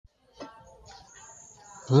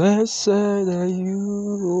Blessed are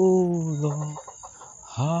you, O Lord,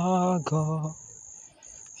 our God,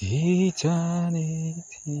 eternity's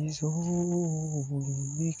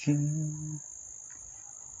holy King.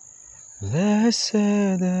 Blessed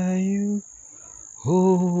are you, O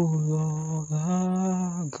Lord,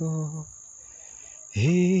 our God,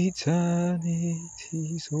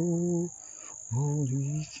 eternity's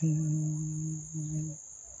holy King.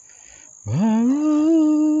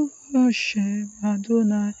 Baruch Hashem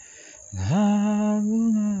Adonai,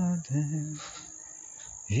 Adonai,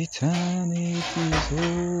 eternity's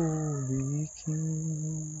holy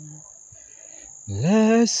King.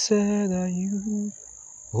 Blessed are you,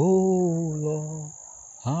 O Lord,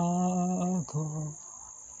 our God,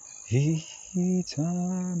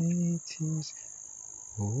 eternity's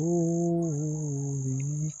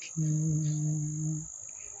holy King.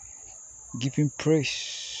 Give him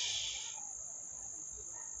praise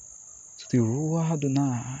to the Ruach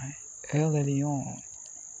Adonai, El Elyon,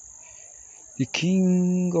 the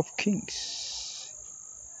King of Kings,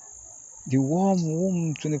 the one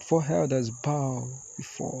whom 24 elders bow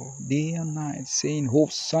before day and night, saying,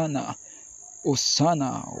 Hosanna,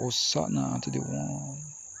 Hosanna, Hosanna to the one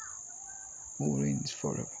who reigns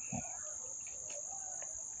forevermore.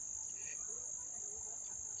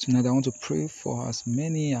 Tonight I want to pray for as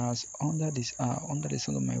many as under the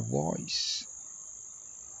sound of my voice.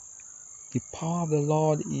 The power of the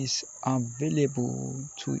Lord is available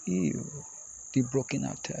to heal the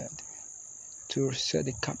brokenhearted, to set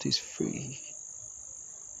the captives free,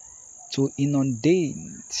 to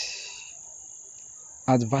inundate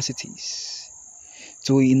adversities,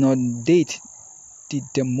 to inundate the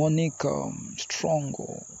demonic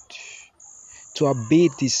stronghold, to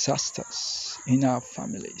abate disasters in our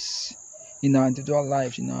families, in our individual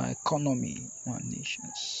lives, in our economy, in our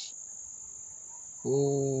nations.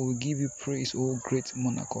 Oh, we give you praise, O great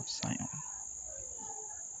monarch of Zion,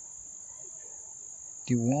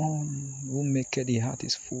 the one who maketh the heart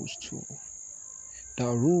his footstool,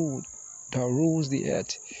 that rules the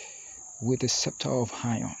earth with a scepter of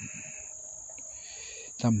iron,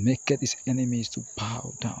 that maketh his enemies to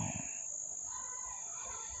bow down.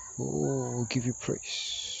 Oh, we give you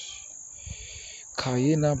praise.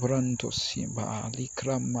 Kaina branto simba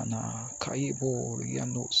likramana kaibo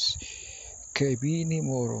rianos kebini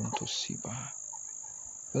moronto siba.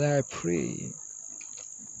 But I pray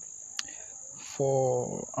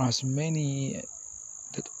for as many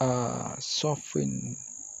that are suffering,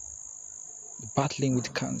 battling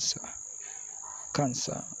with cancer,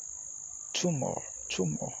 tumor.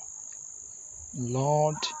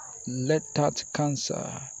 Lord, let that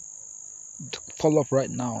cancer fall off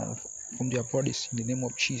right now from their bodies in the name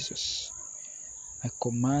of Jesus. I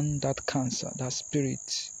command that cancer, that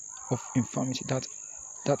spirit of infirmity, that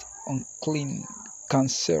unclean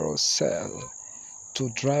cancerous cell to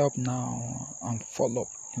dry up now and fall up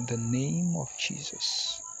in the name of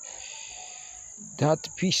Jesus. That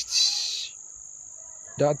beast,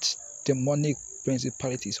 that demonic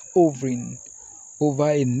principalities hovering over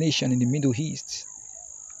a nation in the Middle East,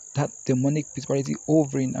 that demonic principality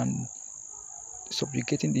hovering and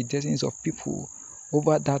subjugating the destinies of people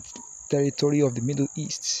over that territory of the Middle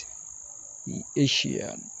East, the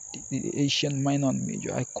Asian minor and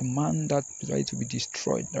major. I command that principality to be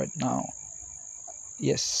destroyed right now.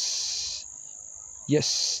 Yes,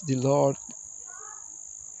 the Lord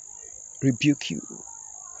rebuke you,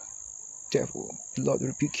 devil. The Lord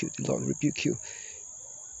rebuke you.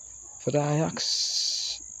 For I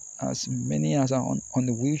ask as many as are on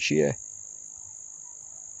the wheelchair,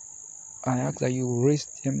 I ask that you raise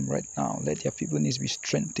them right now. Let their feebleness be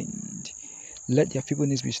strengthened. Right now.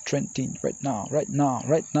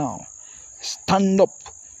 Stand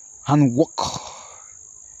up and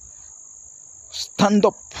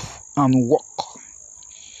walk.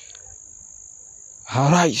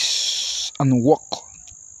 Arise and walk.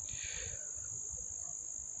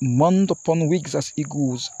 Mount upon wings as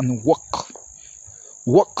eagles and walk.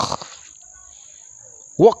 Walk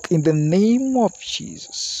in the name of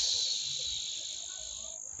Jesus.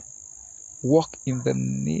 Walk in the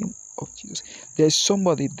name of Jesus. There's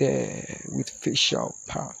somebody there with facial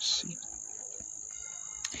palsy.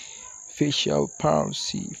 The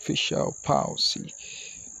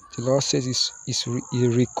Lord says it's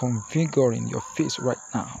reconfiguring your face right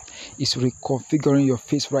now. It's reconfiguring your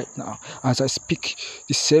face right now. As I speak,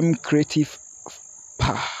 the same creative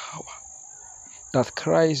power that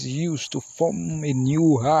Christ used to form a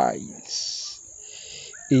new eyes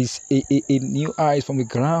is a new eyes from the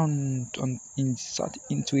ground insert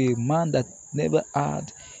into a man that never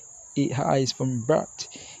had eyes from birth.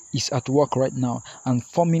 is at work right now and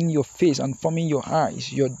forming your face and forming your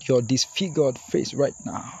eyes, your disfigured face right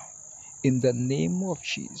now. In the name of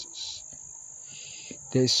Jesus.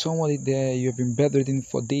 There is somebody there, you have been bedridden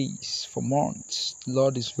for days, for months. The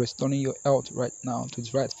Lord is restoring your health right now to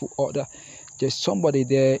its rightful order. There's somebody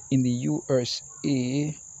there in the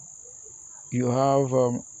USA. You have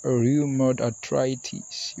a rheumatoid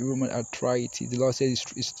arthritis. The Lord says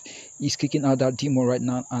He's kicking out that demon right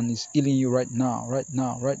now and is healing you right now.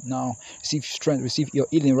 Receive strength, receive your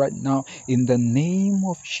healing right now in the name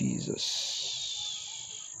of Jesus.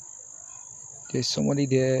 There's somebody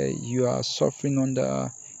there, you are suffering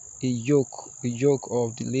under a yoke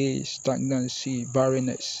of delay, stagnancy,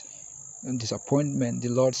 barrenness, and disappointment. The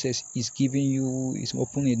Lord says He's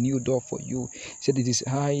opening a new door for you. He said it is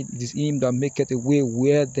Him that maketh a way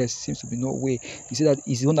where there seems to be no way. He said that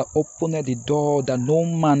He's the one that opened the door that no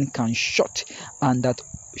man can shut, and that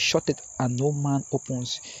shut it and no man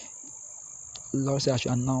opens. The Lord says I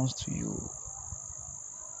should announce to you,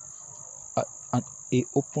 an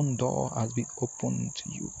open door has been opened to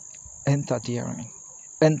you. Enter therein.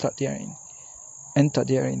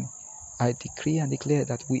 I decree and declare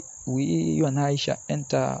that you and I shall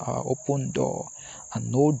enter our open door, and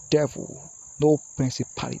no devil, no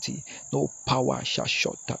principality, no power shall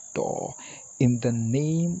shut that door. In the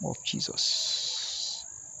name of Jesus.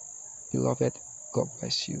 Beloved, God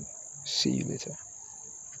bless you. See you later.